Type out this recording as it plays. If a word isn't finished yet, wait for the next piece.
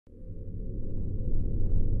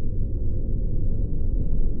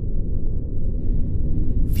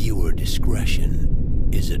discretion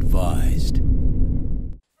is advised.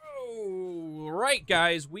 All right,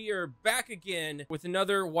 guys, we are back again with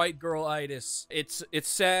another white girl-itis. It's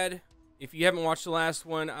sad. If you haven't watched the last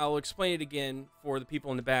one, I'll explain it again for the people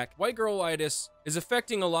in the back. White girl-itis is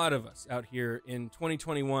affecting a lot of us out here in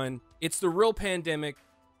 2021. It's the real pandemic.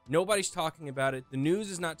 Nobody's talking about it. The news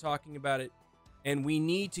is not talking about it. And we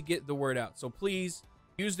need to get the word out. So please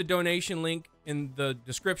use the donation link in the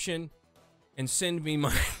description and send me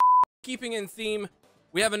money. Keeping in theme,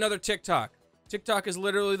 we have another TikTok. TikTok is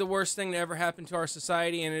literally the worst thing to ever happen to our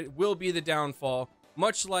society, and it will be the downfall.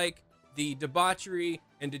 Much like the debauchery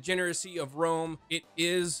and degeneracy of Rome, it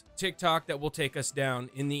is TikTok that will take us down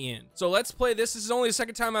in the end. So let's play this. This is only the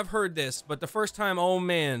second time I've heard this, but the first time, oh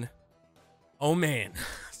man. Oh man.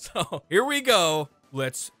 So here we go.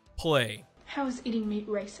 Let's play. How is eating meat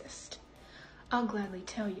racist? I'll gladly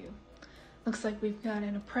tell you. Looks like we've got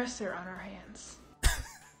an oppressor on our hands.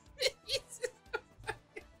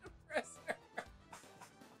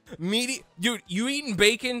 Meaty, dude, you eating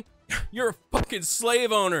bacon? You're a fucking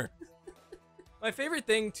slave owner. My favorite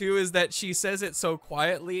thing too is that she says it so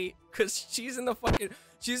quietly because she's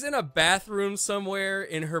in a bathroom somewhere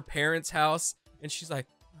in her parents' house, and she's like,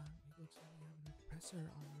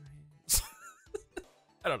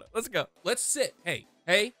 I don't know. Let's go. Let's sit.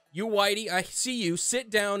 Hey, you whitey, I see you.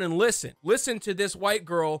 Sit down and listen. Listen to this white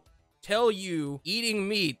girl tell you eating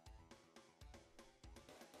meat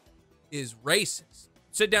is racist.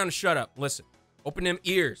 Sit down and shut up. Listen. Open them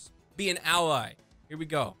ears. Be an ally. Here we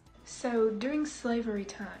go. So, during slavery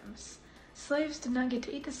times, slaves did not get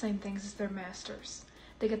to eat the same things as their masters.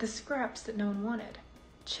 They got the scraps that no one wanted.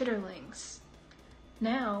 Chitterlings.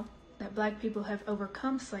 Now that black people have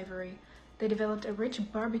overcome slavery, they developed a rich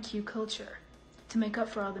barbecue culture to make up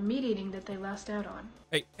for all the meat eating that they lost out on.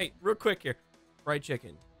 Hey, real quick here. Fried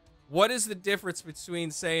chicken. What is the difference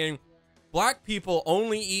between saying black people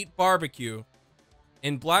only eat barbecue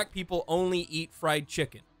and black people only eat fried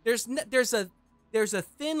chicken? There's a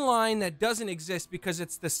thin line that doesn't exist because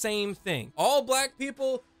it's the same thing. All black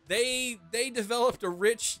people, they developed a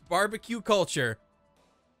rich barbecue culture.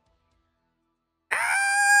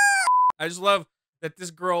 I just love that this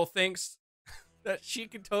girl thinks that she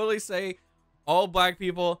could totally say all black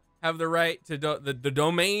people have the right to the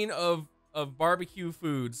domain of barbecue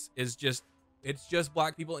foods is just, it's just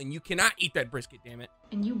black people, and you cannot eat that brisket, damn it.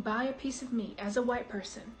 And you buy a piece of meat as a white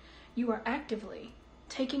person, you are actively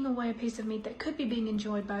taking away a piece of meat that could be being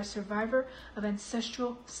enjoyed by a survivor of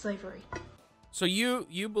ancestral slavery. So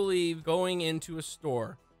you believe going into a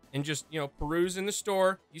store and just, peruse in the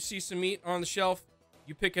store, you see some meat on the shelf,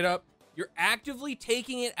 you pick it up, you're actively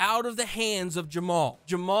taking it out of the hands of Jamal.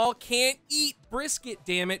 Jamal can't eat brisket,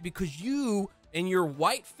 damn it, because you and your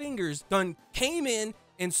white fingers done came in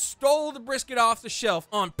and stole the brisket off the shelf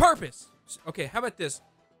on purpose. Okay, how about this?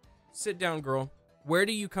 Sit down, girl. Where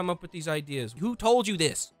do you come up with these ideas? Who told you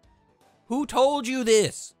this? Who told you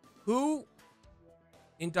this? Who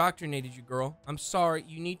indoctrinated you, girl? I'm sorry.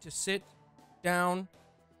 You need to sit down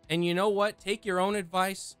and, you know what? Take your own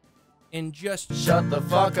advice and just shut the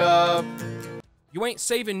fuck up. You ain't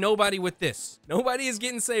saving nobody with this. Nobody is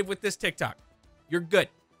getting saved with this TikTok. You're good.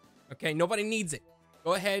 Okay, nobody needs it.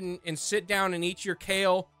 Go ahead and sit down and eat your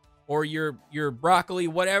kale or your broccoli,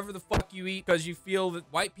 whatever the fuck you eat, because you feel that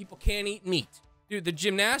white people can't eat meat. Dude, the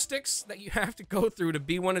gymnastics that you have to go through to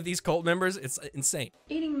be one of these cult members, it's insane.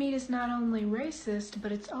 Eating meat is not only racist,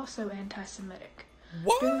 but it's also anti-Semitic.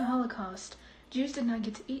 What? During the Holocaust, Jews did not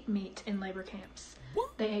get to eat meat in labor camps.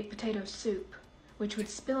 What? They ate potato soup, which would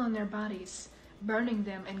spill on their bodies, burning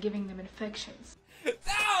them and giving them infections.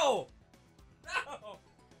 No! No!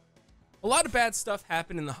 A lot of bad stuff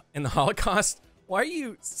happened in the Holocaust. Why are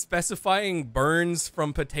you specifying burns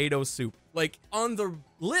from potato soup? Like, on the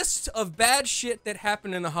list of bad shit that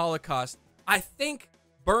happened in the Holocaust, I think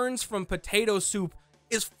burns from potato soup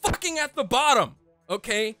is fucking at the bottom,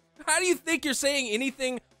 okay? How do you think you're saying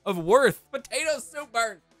anything of worth? Potato soup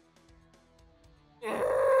burn.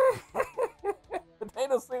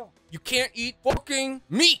 Potato soup. You can't eat fucking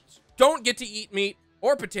meat. Don't get to eat meat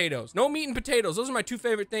or potatoes. No meat and potatoes. Those are my two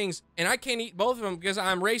favorite things, and I can't eat both of them because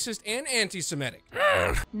I'm racist and anti-Semitic.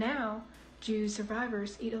 Now, Jew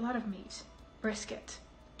survivors eat a lot of meat. Brisket.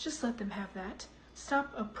 Just let them have that.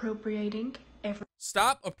 Stop appropriating everything.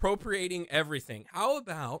 Stop appropriating everything. How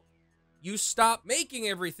about you stop making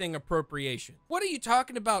everything appropriation? What are you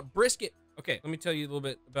talking about, brisket? Okay, let me tell you a little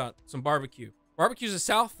bit about some barbecue. Barbecue's a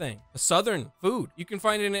South thing, a Southern food. You can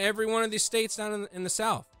find it in every one of these states down in the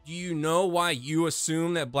South. Do you know why you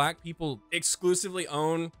assume that black people exclusively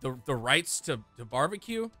own the rights to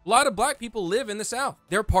barbecue? A lot of black people live in the South.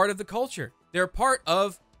 They're part of the culture. They're part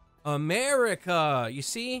of America. You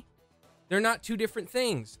see? They're not two different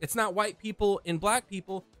things. It's not white people and black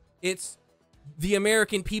people. It's the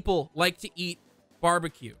American people like to eat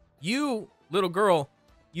barbecue. You, little girl,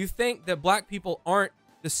 you think that black people aren't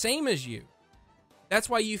the same as you. That's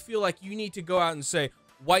why you feel like you need to go out and say,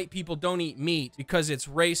 white people don't eat meat because it's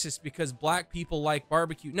racist, because black people like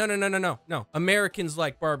barbecue. No, no, no, no, no, no. Americans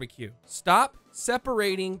like barbecue. Stop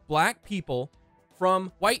separating black people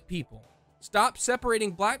from white people. Stop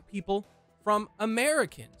separating black people from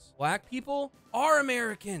Americans. Black people are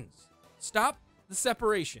Americans. Stop the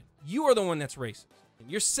separation. You are the one that's racist.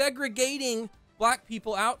 You're segregating black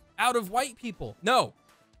people out of white people. No.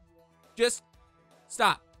 Just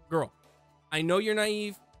stop, girl. I know you're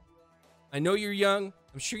naive. I know you're young.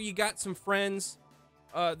 I'm sure you got some friends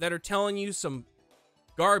that are telling you some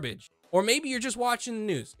garbage. Or maybe you're just watching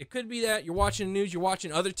the news. It could be that you're watching the news, you're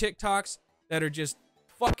watching other TikToks that are just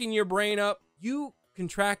fucking your brain up. You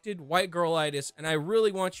contracted white girlitis, and I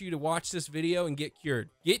really want you to watch this video and get cured.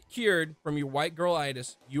 Get cured from your white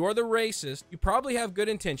girlitis. You are the racist. You probably have good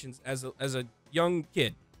intentions as a young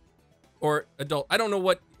kid or adult. I don't know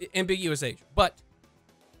what ambiguous age, but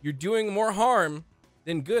you're doing more harm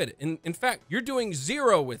than good. In fact, you're doing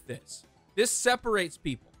zero with this. This separates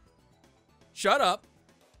people. Shut up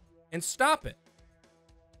and stop it.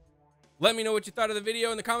 Let me know what you thought of the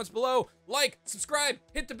video in the comments below. Like, subscribe,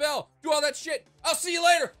 hit the bell, do all that shit. I'll see you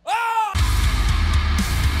later. Ah!